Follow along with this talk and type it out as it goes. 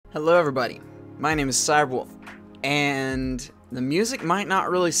Hello everybody, my name is Cyberwolf, and the music might not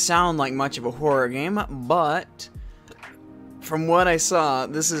really sound like much of a horror game, but from what I saw,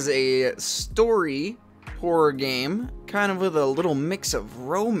 this is a story horror game, kind of with a little mix of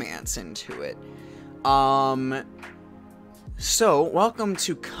romance into it. So, welcome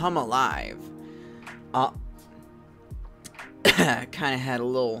to Come Alive. Kinda had a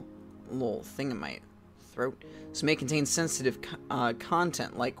little thing in my throat. This may contain sensitive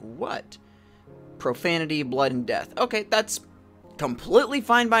content like what? Profanity, blood, and death. Okay, that's completely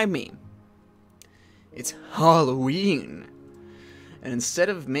fine by me. It's Halloween. And instead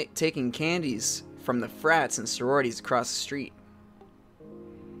of taking candies from the frats and sororities across the street,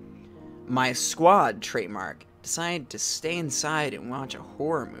 my squad trademark decided to stay inside and watch a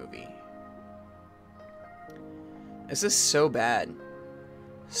horror movie. This is so bad.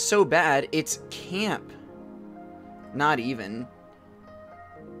 So bad, it's camp. Not even.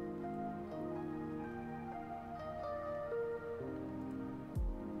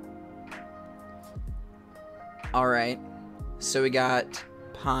 Alright. So we got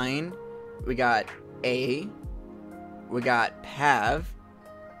Pine. We got A. We got Pav.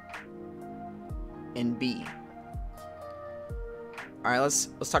 And B. Alright, let's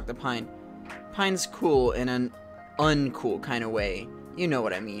talk to Pine. Pine's cool in an uncool kind of way. You know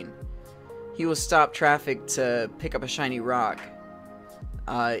what I mean. He will stop traffic to pick up a shiny rock.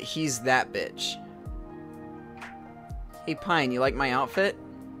 He's that bitch. Hey Pine, you like my outfit?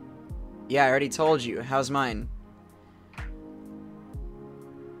 Yeah, I already told you. How's mine?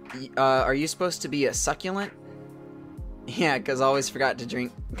 Are you supposed to be a succulent? Yeah, because I always forget to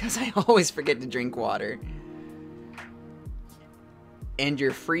drink water. And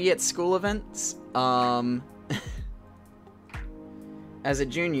you're free at school events? As a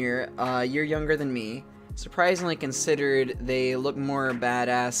junior, you're younger than me. Surprisingly considered, they look more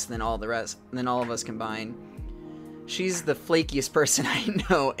badass than all of us combined. She's the flakiest person I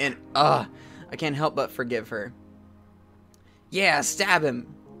know, and I can't help but forgive her. Yeah, stab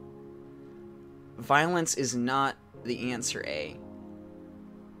him! Violence is not the answer, A.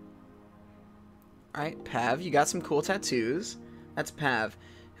 Alright, Pav, you got some cool tattoos. That's Pav,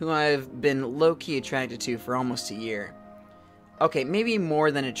 who I've been low-key attracted to for almost a year. Okay, maybe more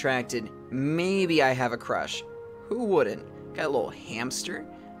than attracted. Maybe I have a crush. Who wouldn't? Got a little hamster?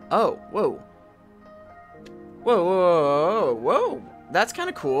 Oh, whoa. Whoa, whoa, whoa, whoa. That's kind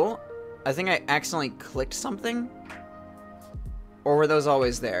of cool. I think I accidentally clicked something. Or were those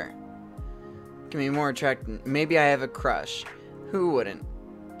always there? Can be more attracted. Maybe I have a crush. Who wouldn't?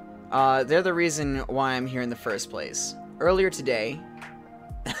 They're the reason why I'm here in the first place. Earlier today...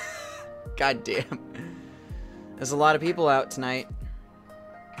 God damn. There's a lot of people out tonight.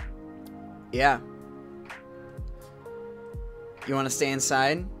 Yeah. You want to stay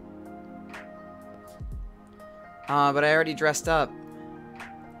inside? But I already dressed up.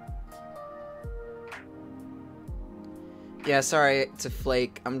 Yeah, sorry to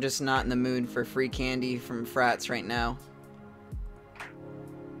flake. I'm just not in the mood for free candy from frats right now.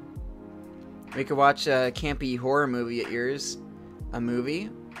 We could watch a campy horror movie at yours. A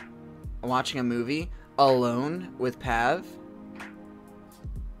movie? Watching a movie? Alone with Pav?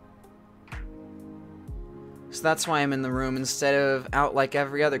 So that's why I'm in the room instead of out like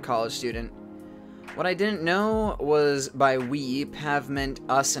every other college student. What I didn't know was by we, Pav meant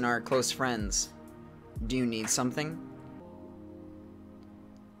us and our close friends. Do you need something?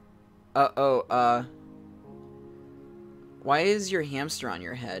 Why is your hamster on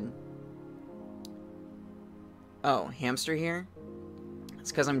your head? Oh, hamster here?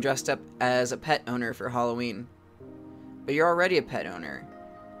 It's because I'm dressed up as a pet owner for Halloween. But you're already a pet owner.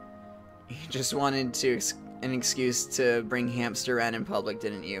 You just wanted an excuse to bring hamster around in public,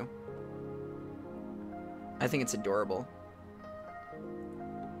 didn't you? I think it's adorable.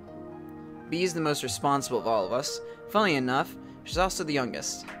 B is the most responsible of all of us. Funny enough, she's also the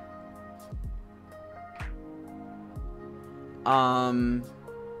youngest.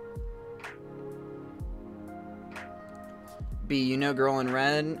 B, you know Girl in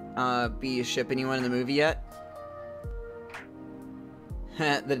Red? B, you ship anyone in the movie yet?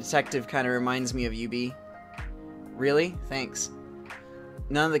 The detective kind of reminds me of you, B. Really? Thanks.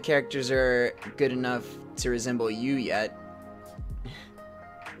 None of the characters are good enough to resemble you yet.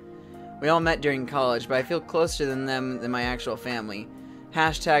 We all met during college, but I feel closer than them than my actual family.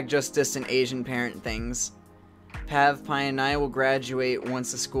 Hashtag just distant Asian parent things. Pav, Pine, and I will graduate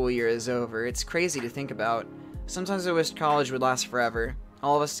once the school year is over. It's crazy to think about. Sometimes I wish college would last forever.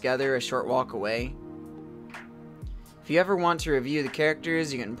 All of us together, a short walk away. If you ever want to review the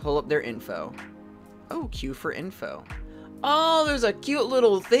characters, you can pull up their info. Oh, Q for info. Oh, there's a cute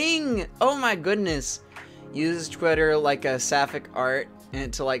little thing. Oh my goodness. Uses Twitter like a sapphic art,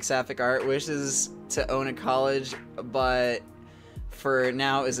 and to like sapphic art. Wishes to own a college, but for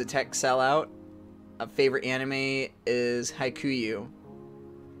now is a tech sellout. A favorite anime is Haikuyu.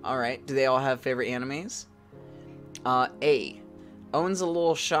 Alright, do they all have favorite animes? A. Owns a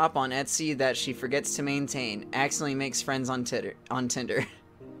little shop on Etsy that she forgets to maintain. Accidentally makes friends on Tinder.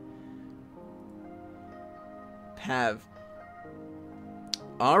 Pav.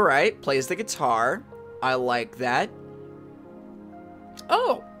 Alright, plays the guitar. I like that.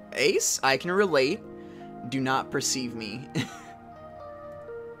 Oh, Ace, I can relate. Do not perceive me.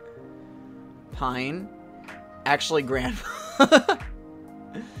 Pine. Actually, Grandma.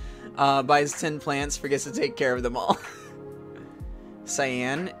 Buys 10 plants, forgets to take care of them all.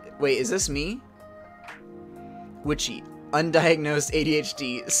 Cyan. Wait, is this me? Witchy. Undiagnosed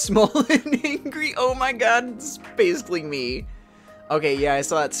ADHD. Small and angry. Oh my god, it's basically me. Okay, yeah, I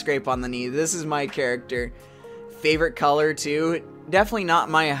saw that scrape on the knee. This is my character. Favorite color, too? Definitely not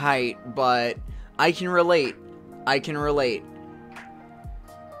my height, but I can relate. I can relate.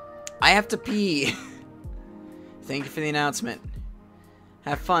 I have to pee. Thank you for the announcement.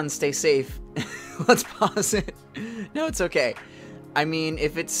 Have fun, stay safe. Let's pause it. No, it's okay. I mean,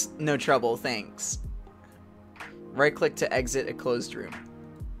 if it's no trouble, thanks. Right-click to exit a closed room.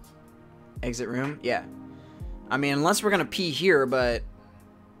 Exit room? Yeah. I mean, unless we're gonna pee here, but...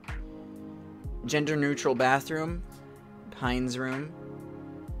 Gender-neutral bathroom. Pine's room.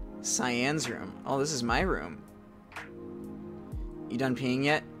 Cyan's room. Oh, this is my room. You done peeing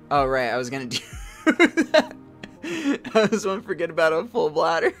yet? Oh, right, I was gonna do that. I was gonna forget about a full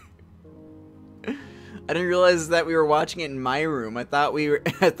bladder. I didn't realize that we were watching it in my room. I thought we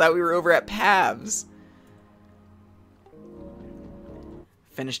were over at Pav's.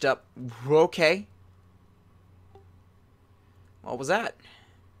 Finished up. Okay. What was that?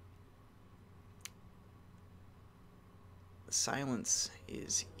 The silence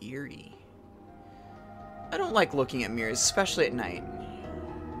is eerie. I don't like looking at mirrors, especially at night.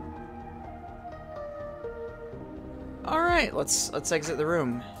 Alright, let's exit the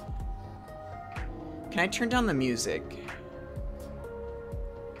room. Can I turn down the music?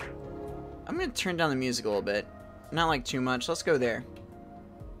 I'm gonna turn down the music a little bit. Not like too much. Let's go there.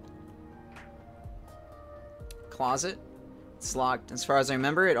 Closet. It's locked. As far as I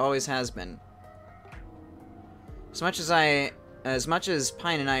remember, it always has been. As much as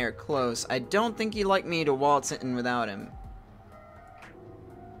Pine and I are close, I don't think he'd like me to waltz in without him.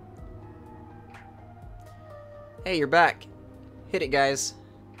 Hey, you're back. Hit it, guys.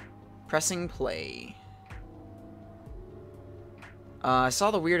 Pressing play. I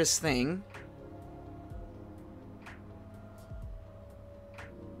saw the weirdest thing.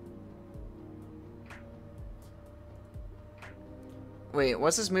 Wait,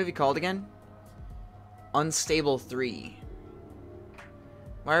 what's this movie called again? Unstable 3.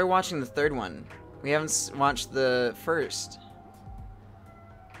 Why are we watching the third one? We haven't watched the first.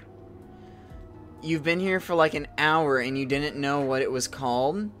 You've been here for like an hour and you didn't know what it was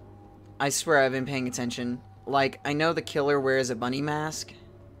called? I swear I've been paying attention. Like, I know the killer wears a bunny mask.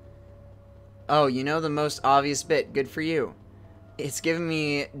 Oh, you know the most obvious bit. Good for you. It's giving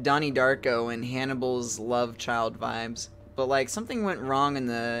me Donnie Darko and Hannibal's love child vibes. But, like, something went wrong in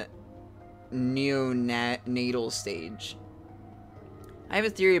the neonatal stage. I have a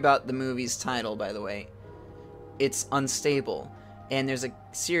theory about the movie's title, by the way. It's unstable, and there's a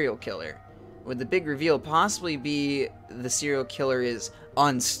serial killer. Would the big reveal possibly be the serial killer is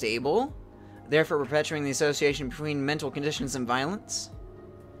unstable, therefore perpetuating the association between mental conditions and violence?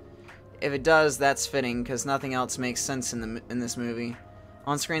 If it does, that's fitting, because nothing else makes sense in this movie.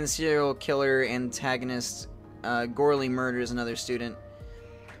 On screen, the serial killer antagonist gorily murders another student,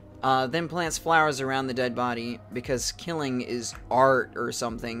 then plants flowers around the dead body, because killing is art or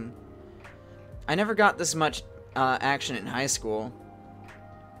something. I never got this much action in high school.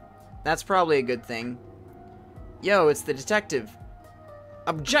 That's probably a good thing. Yo, it's the detective.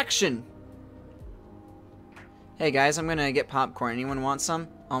 Objection! Hey guys, I'm gonna get popcorn. Anyone want some?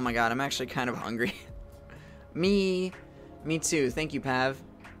 Oh my god, I'm actually kind of hungry. Me too. Thank you, Pav.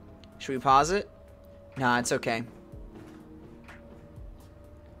 Should we pause it? Nah, it's okay.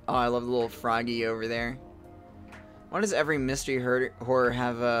 Oh, I love the little froggy over there. Why does every mystery horror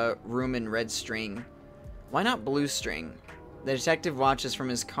have a room in red string? Why not blue string? The detective watches from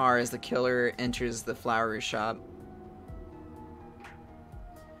his car as the killer enters the flower shop.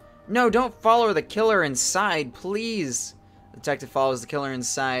 No, don't follow the killer inside, please! The detective follows the killer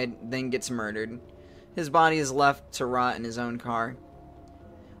inside, then gets murdered. His body is left to rot in his own car.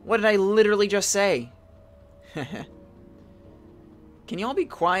 What did I literally just say? Can you all be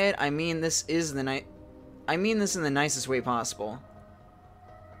quiet? I mean this in the nicest way possible.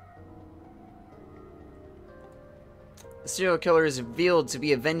 The serial killer is revealed to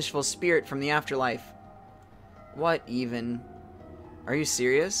be a vengeful spirit from the afterlife. What even? Are you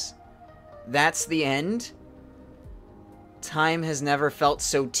serious? That's the end? Time has never felt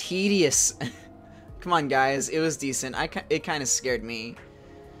so tedious. Come on, guys. It was decent. It kind of scared me.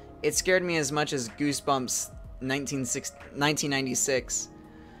 It scared me as much as Goosebumps 1996.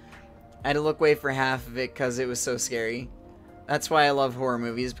 I had to look away for half of it because it was so scary. That's why I love horror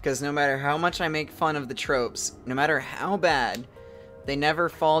movies, because no matter how much I make fun of the tropes, no matter how bad, they never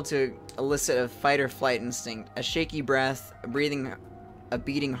fall to elicit a fight or flight instinct, a shaky breath, a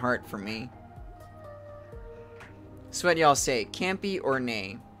beating heart for me. So what y'all say, campy or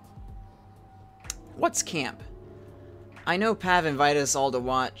nay? What's camp? I know Pav invited us all to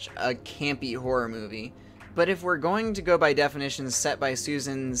watch a campy horror movie, but if we're going to go by definitions set by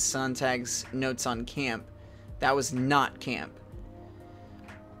Susan Sontag's notes on camp, that was not camp.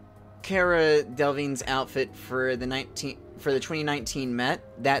 Cara Delevingne's outfit for the 2019 Met,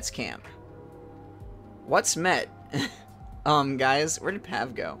 that's camp. What's Met? Guys, where did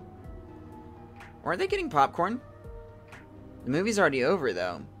Pav go? Or are they getting popcorn? The movie's already over,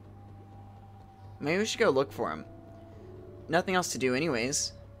 though. Maybe we should go look for him. Nothing else to do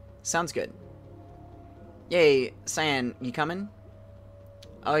anyways. Sounds good. Yay, Cyan, you coming?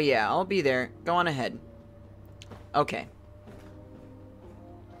 Oh yeah, I'll be there. Go on ahead. Okay.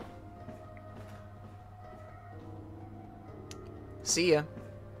 See ya.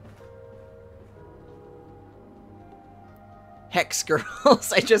 Hex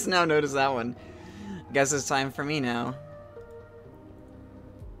Girls. I just now noticed that one. Guess it's time for me now.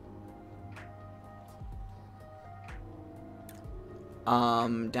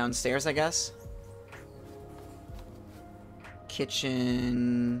 Downstairs, I guess.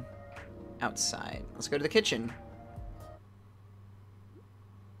 Kitchen. Outside. Let's go to the kitchen.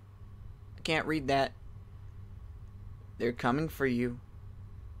 I can't read that. They're coming for you.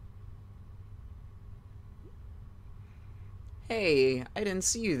 Hey, I didn't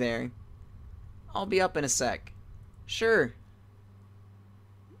see you there. I'll be up in a sec. Sure.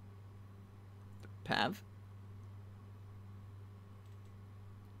 Pav?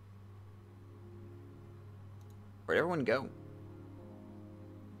 Where'd everyone go?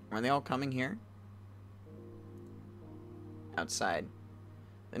 Are they all coming here? Outside.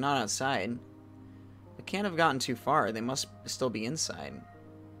 They're not outside. They can't have gotten too far. They must still be inside.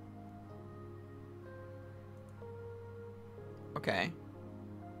 Okay.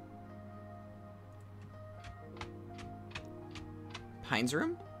 Pine's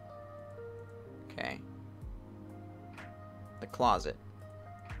room? Okay. The closet.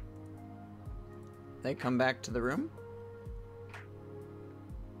 They come back to the room?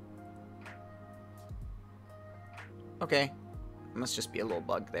 Okay. Must just be a little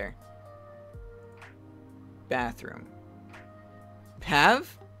bug there. Bathroom.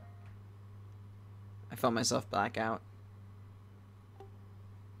 Pav? I felt myself black out.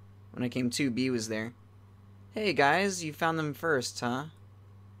 When I came to, B was there. Hey guys, you found them first, huh?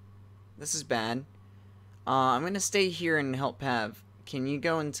 This is bad. I'm gonna stay here and help Pav. Can you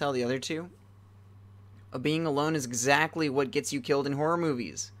go and tell the other two? Being alone is exactly what gets you killed in horror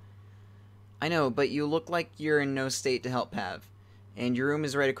movies. I know, but you look like you're in no state to help Pav. And your room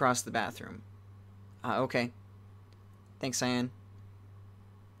is right across the bathroom. Okay. Thanks, Cyan.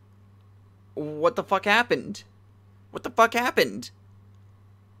 What the fuck happened? What the fuck happened?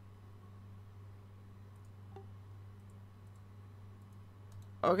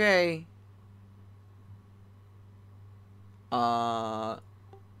 Okay.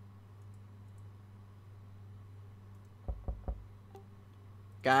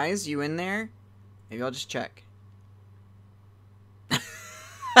 Guys, you in there? Maybe I'll just check.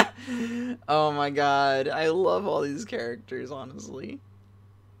 Oh my god, I love all these characters, honestly.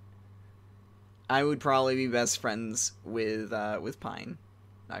 I would probably be best friends with Pine.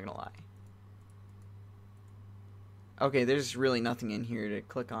 Not gonna lie. Okay, there's really nothing in here to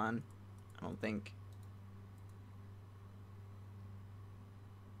click on, I don't think.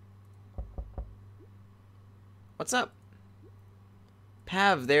 What's up?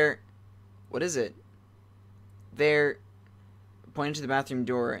 Pav, they're... What is it? They're... Pointed to the bathroom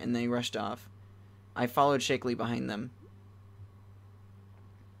door, and they rushed off. I followed shakily behind them.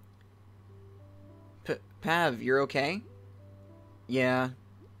 Pav, you're okay? Yeah.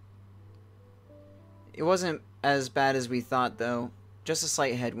 It wasn't as bad as we thought, though. Just a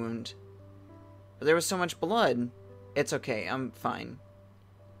slight head wound. But there was so much blood. It's okay, I'm fine.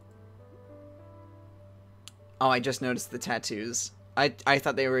 Oh, I just noticed the tattoos. I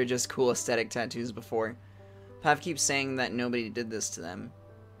thought they were just cool aesthetic tattoos before. Pav keeps saying that nobody did this to them.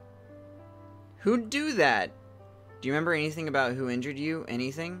 Who'd do that? Do you remember anything about who injured you?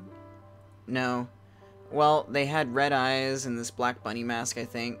 Anything? No. Well, they had red eyes and this black bunny mask, I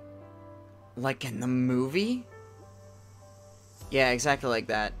think. Like in the movie? Yeah, exactly like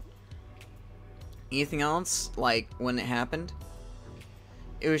that. Anything else? Like, when it happened?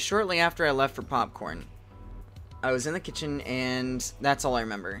 It was shortly after I left for popcorn. I was in the kitchen, and that's all I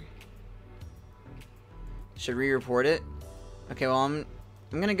remember. Should we report it? Okay, well, I'm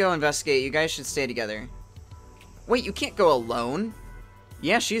gonna go investigate. You guys should stay together. Wait, you can't go alone?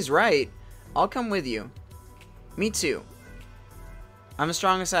 Yeah, she's right. I'll come with you. Me too. I'm the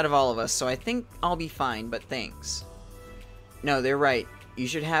strongest out of all of us, so I think I'll be fine, but thanks. No, they're right. You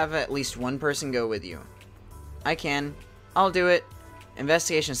should have at least one person go with you. I can. I'll do it.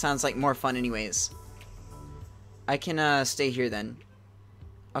 Investigation sounds like more fun anyways. I can, stay here then.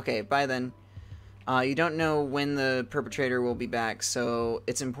 Okay, bye then. You don't know when the perpetrator will be back, so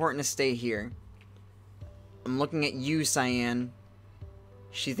it's important to stay here. I'm looking at you, Cyan.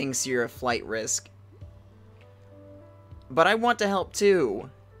 She thinks you're a flight risk. But I want to help too.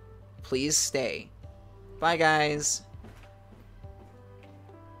 Please stay. Bye, guys.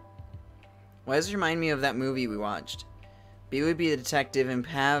 Why does it remind me of that movie we watched? B would be the detective, and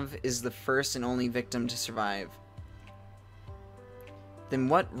Pav is the first and only victim to survive. Then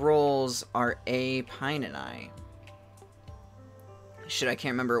what roles are A, Pine, and I? Shit, I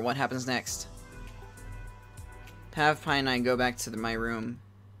can't remember. What happens next? Pav, Pine, and I go back to my room.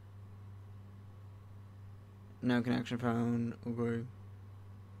 No connection found. Okay.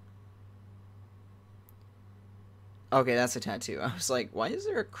 Okay, that's a tattoo. I was like, why is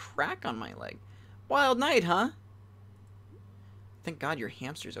there a crack on my leg? Wild night, huh? Thank God your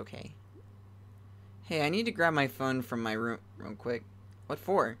hamster's okay. Hey, I need to grab my phone from my room real quick. What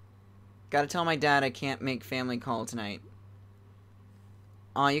for? Gotta tell my dad I can't make family call tonight.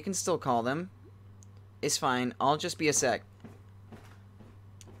 Aw, you can still call them. It's fine. I'll just be a sec.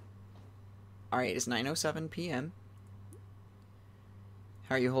 Alright, it's 9:07 p.m.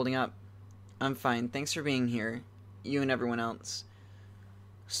 How are you holding up? I'm fine. Thanks for being here. You and everyone else.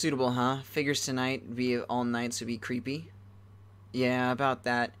 Suitable, huh? Figures tonight be all nights would be creepy. Yeah, about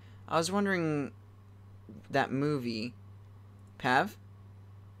that. I was wondering... that movie... Pav?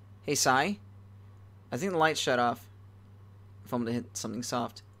 Hey, Sai? I think the lights shut off. If I'm to hit something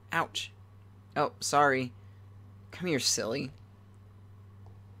soft. Ouch. Oh, sorry. Come here, silly.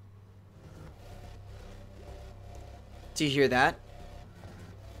 Do you hear that?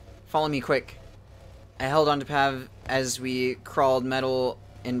 Follow me quick. I held on to Pav as we crawled, metal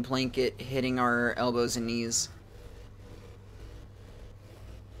and blanket hitting our elbows and knees.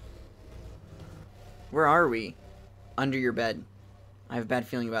 Where are we? Under your bed. I have a bad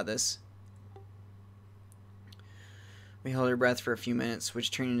feeling about this. We held our breath for a few minutes,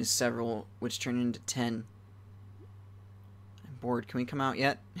 which turned into several, which turned into 10. I'm bored. Can we come out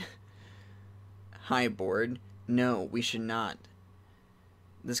yet? Hi, bored. No, we should not.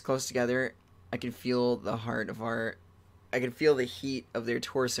 This close together, I could feel the heart of our... I could feel the heat of their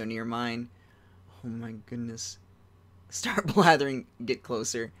torso near mine. Oh my goodness. Start blathering. Get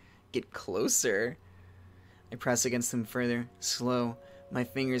closer. Get closer. I press against them further. Slow. My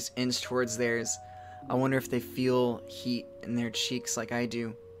fingers inch towards theirs. I wonder if they feel heat in their cheeks like I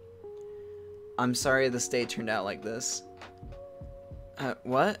do. I'm sorry this day turned out like this.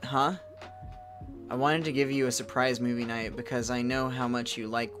 What? Huh? I wanted to give you a surprise movie night because I know how much you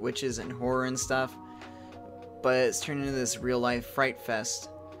like witches and horror and stuff, but it's turned into this real-life fright fest.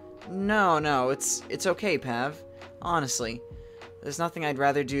 No, it's okay, Pav. Honestly, there's nothing I'd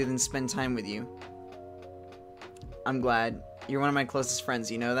rather do than spend time with you. I'm glad. You're one of my closest friends,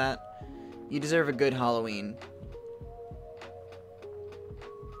 you know that? You deserve a good Halloween.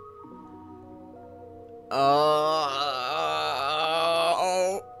 Oh,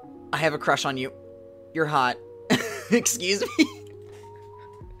 I have a crush on you. You're hot. Excuse me?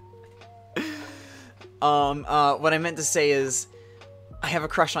 What I meant to say is, I have a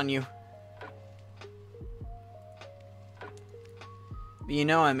crush on you. But you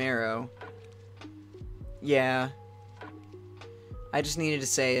know I'm Arrow. Yeah. I just needed to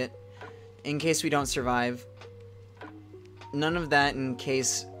say it. In case we don't survive. None of that in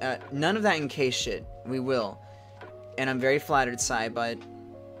case shit. We will. And I'm very flattered, Sai, but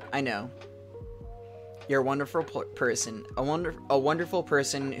I know. You're a wonderful person. A wonderful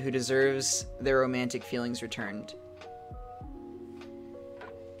person who deserves their romantic feelings returned.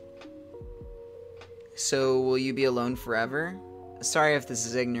 So, will you be alone forever? Sorry if this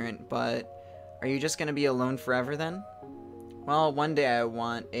is ignorant, but are you just gonna be alone forever then? Well, one day I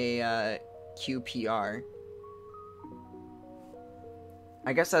want a QPR.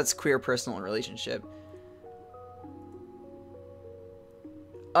 I guess that's queer personal relationship.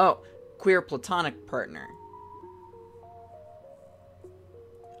 Oh, queer platonic partner.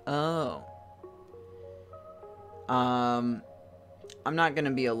 Oh. I'm not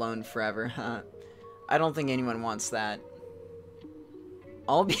gonna be alone forever, huh? I don't think anyone wants that.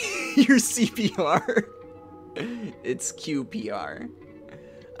 I'll be your CPR. It's QPR.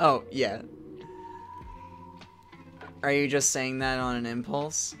 Oh, yeah. Are you just saying that on an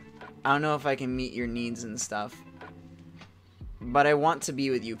impulse? I don't know if I can meet your needs and stuff. But I want to be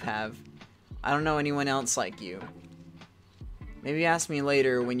with you, Pav. I don't know anyone else like you. Maybe ask me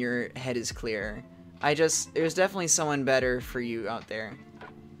later when your head is clear. There's definitely someone better for you out there.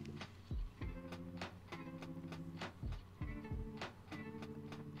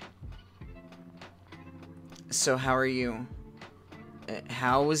 So how are you?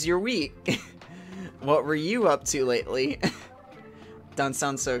 How was your week? What were you up to lately? Don't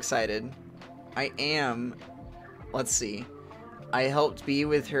sound so excited. I am. Let's see. I helped B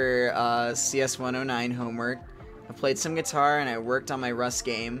with her CS 109 homework. I played some guitar and I worked on my Rust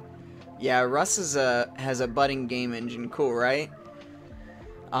game. Yeah, Rust has a budding game engine. Cool, right?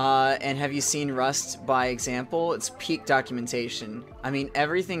 And have you seen Rust by example? It's peak documentation. I mean,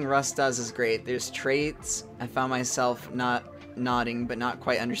 everything Rust does is great. There's traits. I found myself not nodding, but not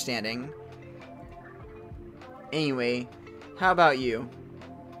quite understanding. Anyway, how about you?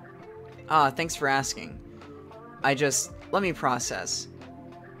 Thanks for asking. Let me process.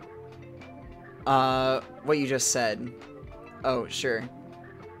 What you just said. Oh, sure.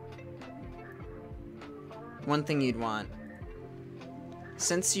 One thing you'd want.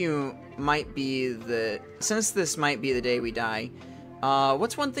 Since this might be the day we die,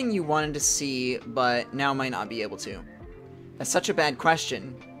 what's one thing you wanted to see, but now might not be able to? That's such a bad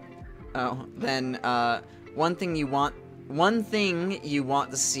question. Oh, then, one thing you want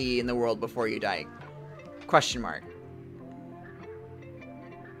to see in the world before you die? Question mark.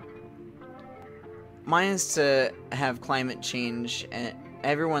 Mine is to have climate change and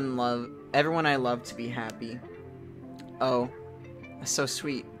everyone I love to be happy. Oh, that's so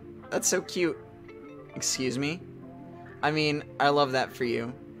sweet. That's so cute. Excuse me? I mean, I love that for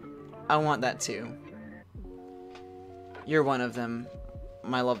you. I want that too. You're one of them,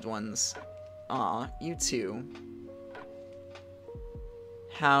 my loved ones. Aw, you too.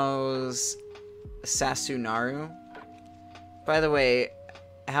 How's Sasunaru? By the way,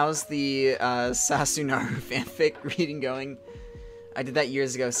 how's the Sasunaru fanfic reading going? I did that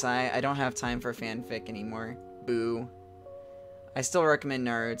years ago, Sai. I don't have time for fanfic anymore. Boo. I still recommend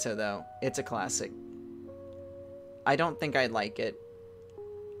Naruto, though. It's a classic. I don't think I'd like it.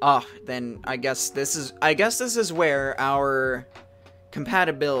 Oh, then I guess this is where our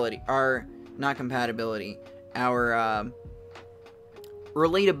compatibility, our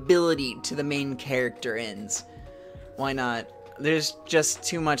relatability to the main character ends. Why not? There's just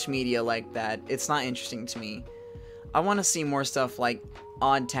too much media like that. It's not interesting to me. I want to see more stuff like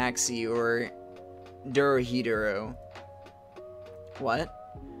Odd Taxi or Dorohedoro. What?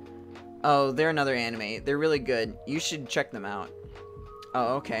 Oh, they're another anime. They're really good. You should check them out.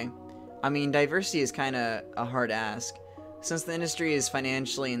 Oh, okay. I mean, diversity is kind of a hard ask, since the industry is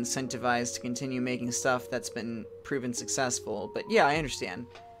financially incentivized to continue making stuff that's been proven successful, but yeah, I understand.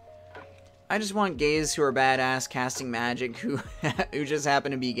 I just want gays who are badass casting magic who just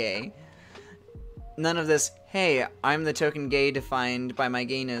happen to be gay. None of this, hey, I'm the token gay defined by my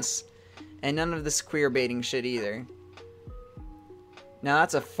gayness, and none of this queer baiting shit either. Now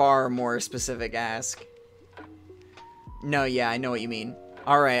that's a far more specific ask. No, yeah, I know what you mean.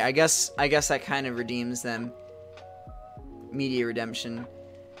 Alright, I guess that kind of redeems them. Media redemption.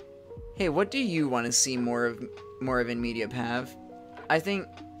 Hey, what do you want to see more of in media, Pav? I think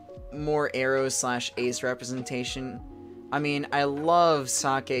more Arrow/Ace representation. I mean, I love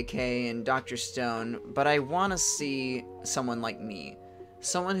Sake K and Dr. Stone, but I want to see someone like me.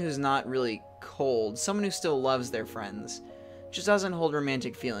 Someone who's not really cold, someone who still loves their friends, just doesn't hold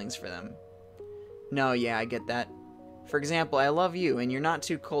romantic feelings for them. No, yeah, I get that. For example, I love you, and you're not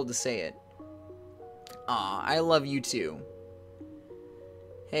too cold to say it. Aw, I love you too.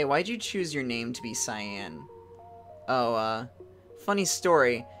 Hey, why'd you choose your name to be Cyan? Oh, funny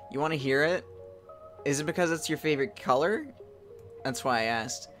story. You want to hear it? Is it because it's your favorite color? That's why I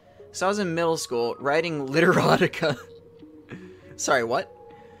asked. So I was in middle school, writing literotica. Sorry, what?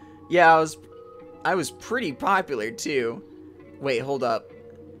 Yeah, I was pretty popular, too. Wait, hold up.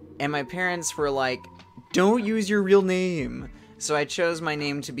 And my parents were like, don't use your real name. So I chose my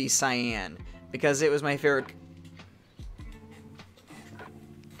name to be Cyan, because it was my favorite...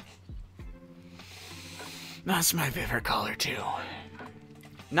 That's my favorite color, too.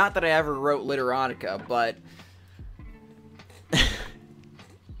 Not that I ever wrote Literotica, but...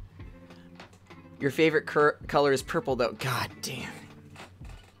 Your favorite color is purple, though. God damn.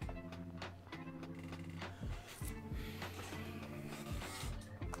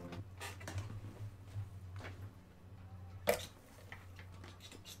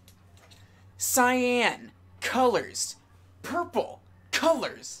 Cyan. Colors. Purple.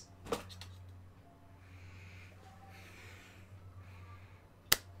 Colors.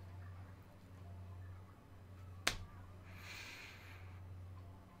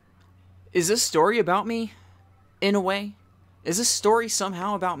 Is this story about me? In a way? Is this story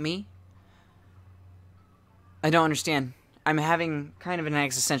somehow about me? I don't understand. I'm having kind of an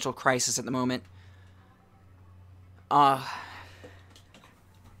existential crisis at the moment. I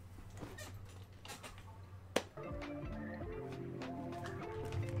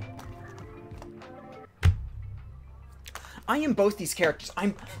am both these characters.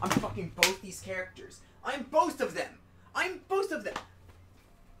 I'm fucking both these characters. I'm both of them. I'm both of them.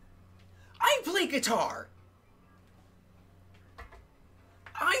 I play guitar.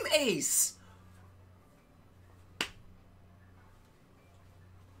 I'm Ace.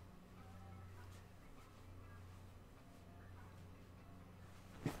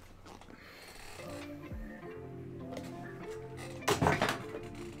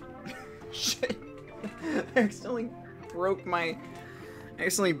 Shit. I accidentally broke my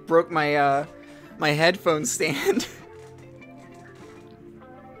my headphone stand.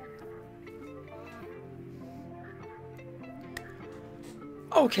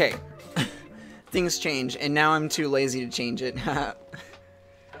 Okay. Things change, and now I'm too lazy to change it.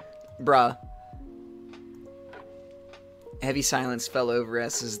 Bruh. Heavy silence fell over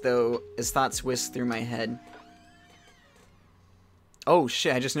us as thoughts whisked through my head. Oh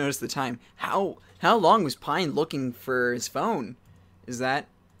shit, I just noticed the time. How long was Pine looking for his phone? Is that...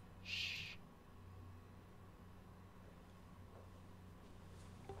 Shh.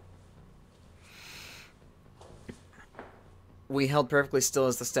 We held perfectly still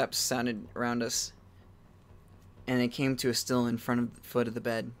as the steps sounded around us, and they came to a still in front of the foot of the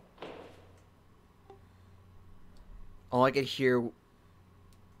bed. All I could hear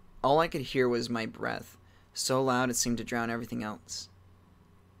was my breath, so loud it seemed to drown everything else.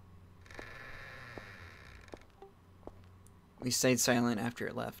 We stayed silent after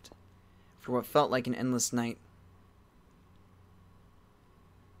it left, for what felt like an endless night.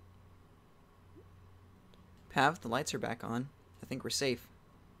 Pav, the lights are back on. I think we're safe.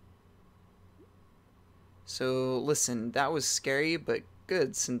 So, listen, that was scary, but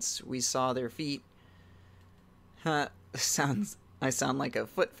good, since we saw their feet. I sound like a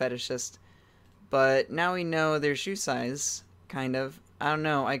foot fetishist. But now we know their shoe size, kind of. I don't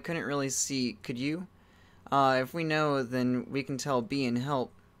know, I couldn't really see. Could you? If we know, then we can tell B and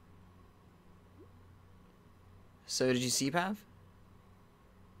help. So, did you see Pav?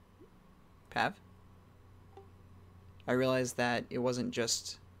 Pav? I realized that it wasn't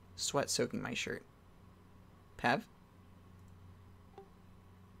just sweat soaking my shirt. Pav?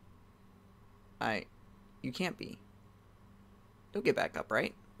 You can't be. You'll get back up,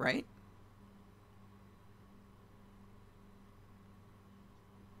 right? Right?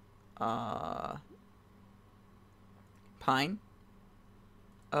 Pine?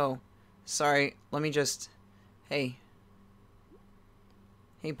 Oh, sorry, let me just... Hey.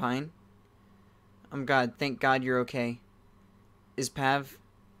 Hey, Pine. God, thank God you're okay. Is Pav...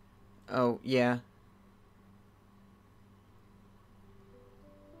 Oh, yeah.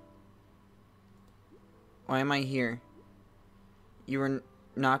 Why am I here? You were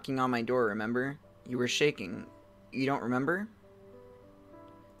knocking on my door, remember? You were shaking. You don't remember?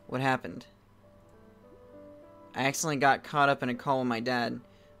 What happened? I accidentally got caught up in a call with my dad,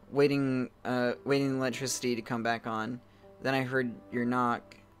 waiting electricity to come back on. Then I heard your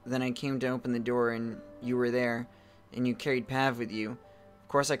knock. Then I came to open the door and you were there, and you carried Pav with you. Of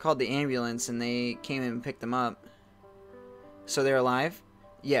course, I called the ambulance and they came and picked them up. So they're alive?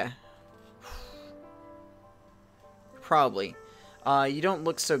 Yeah. Probably. You don't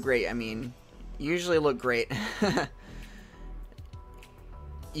look so great. I mean, you usually look great.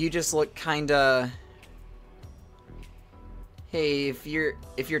 You just look kinda... Hey, if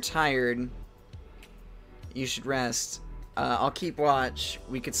you're tired, you should rest. I'll keep watch.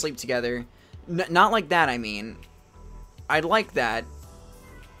 We could sleep together. Not like that, I mean. I'd like that.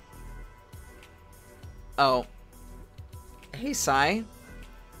 Oh. Hey, Sai.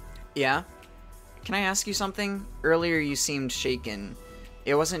 Yeah? Can I ask you something? Earlier you seemed shaken.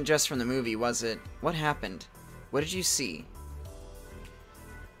 It wasn't just from the movie, was it? What happened? What did you see?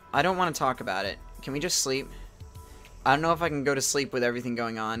 I don't want to talk about it. Can we just sleep? I don't know if I can go to sleep with everything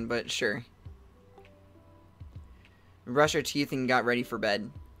going on, but sure. Brush our teeth and got ready for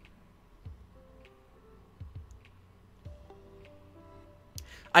bed.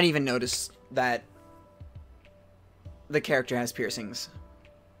 I didn't even notice that the character has piercings.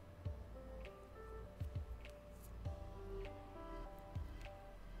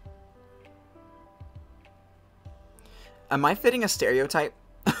 Am I fitting a stereotype?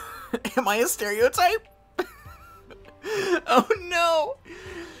 Am I a stereotype? Oh no!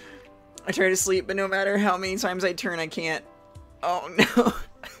 I try to sleep, but no matter how many times I turn, I can't. Oh no!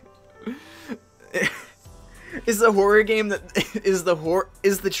 Is the horror game that is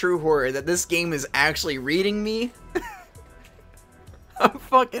the true horror that this game is actually reading me? I'm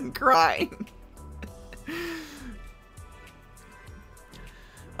fucking crying.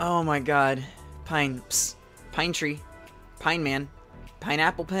 Oh my god. Pine. Psst. Pine tree. Pine man.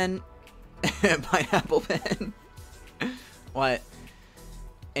 Pineapple pen. Pineapple pen. What?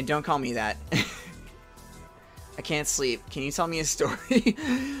 And don't call me that. I can't sleep. Can you tell me a story?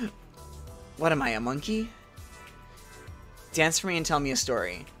 What am I, a monkey? Dance for me and tell me a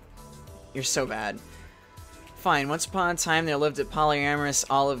story. You're so bad. Fine. Once upon a time there lived a polyamorous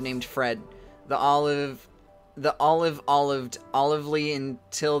olive named Fred. The olive olived olively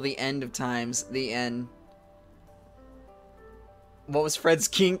until the end of times. The end. What was Fred's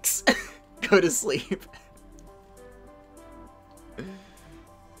kinks? Go to sleep.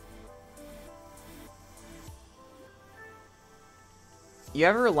 You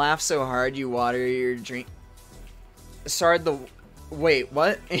ever laugh so hard you water your drink? Wait,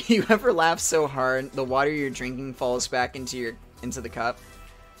 what? You ever laugh so hard the water you're drinking falls back into the cup?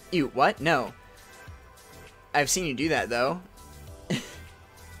 Ew, what? No. I've seen you do that though.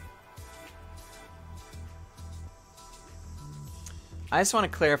 I just want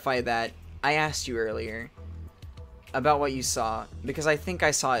to clarify that I asked you earlier about what you saw, because I think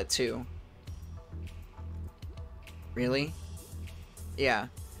I saw it too. Really? Yeah.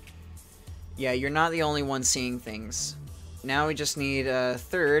 Yeah, you're not the only one seeing things. Now we just need a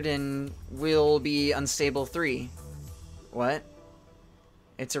third and we'll be Unstable 3. What?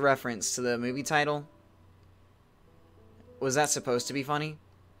 It's a reference to the movie title? Was that supposed to be funny?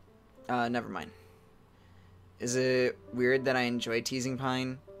 Never mind. Is it weird that I enjoy teasing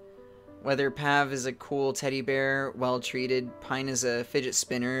Pine? Whether Pav is a cool teddy bear, well treated, Pine is a fidget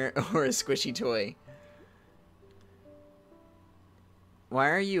spinner, or a squishy toy.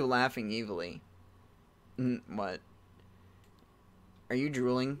 Why are you laughing evilly? What? Are you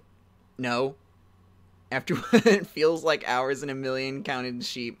drooling? No. After what feels like hours and a million counted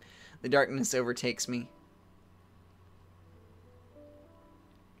sheep, the darkness overtakes me.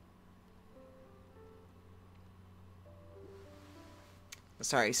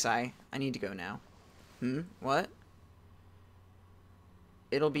 Sorry, Sai. I need to go now. What?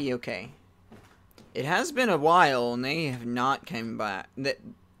 It'll be okay. It has been a while, and they have not come back. That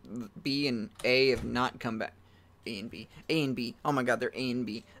B and A have not come back. A and B. A and B. Oh my god, they're A and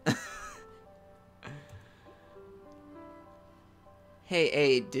B. Hey,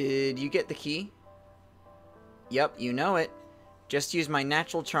 A, did you get the key? Yep, you know it. Just use my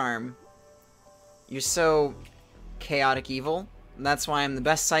natural charm. You're so chaotic evil. That's why I'm the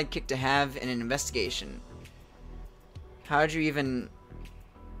best sidekick to have in an investigation. How'd you even...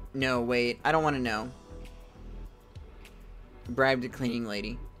 No, wait. I don't want to know. Bribed a cleaning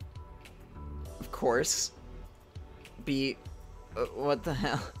lady. Of course. B... what the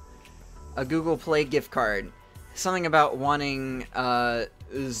hell? A Google Play gift card. Something about wanting,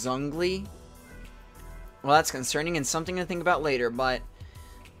 Zungli? Well, that's concerning and something to think about later, but...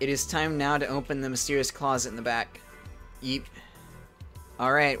 It is time now to open the mysterious closet in the back. Yeep.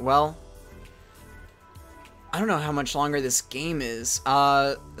 Alright, well... I don't know how much longer this game is.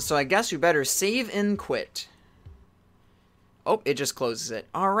 So I guess we better save and quit. Oh, it just closes it.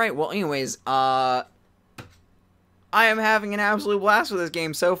 Alright, well anyways, I am having an absolute blast with this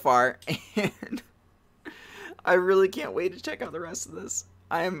game so far, and I really can't wait to check out the rest of this.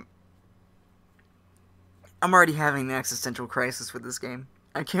 I'm already having an existential crisis with this game.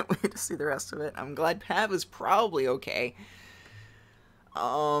 I can't wait to see the rest of it. I'm glad Pav is probably okay.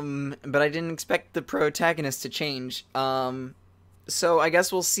 But I didn't expect the protagonist to change. So I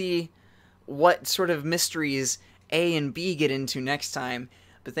guess we'll see what sort of mysteries A and B get into next time.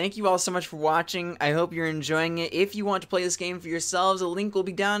 But thank you all so much for watching. I hope you're enjoying it. If you want to play this game for yourselves, a link will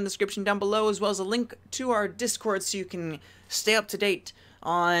be down in the description down below, as well as a link to our Discord so you can stay up to date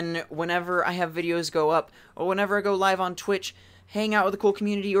on whenever I have videos go up, or whenever I go live on Twitch, hang out with a cool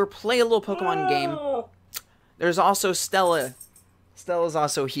community, or play a little Pokemon game. There's also Stella. Stella's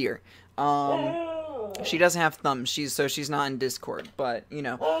also here. She doesn't have thumbs, so she's not in Discord, but, you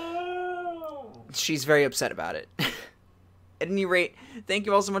know, she's very upset about it. At any rate, thank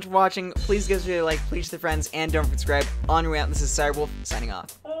you all so much for watching. Please give us a like, please to friends, and don't forget to subscribe. On your way out, this is Cyrewolf, signing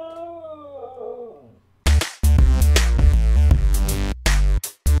off.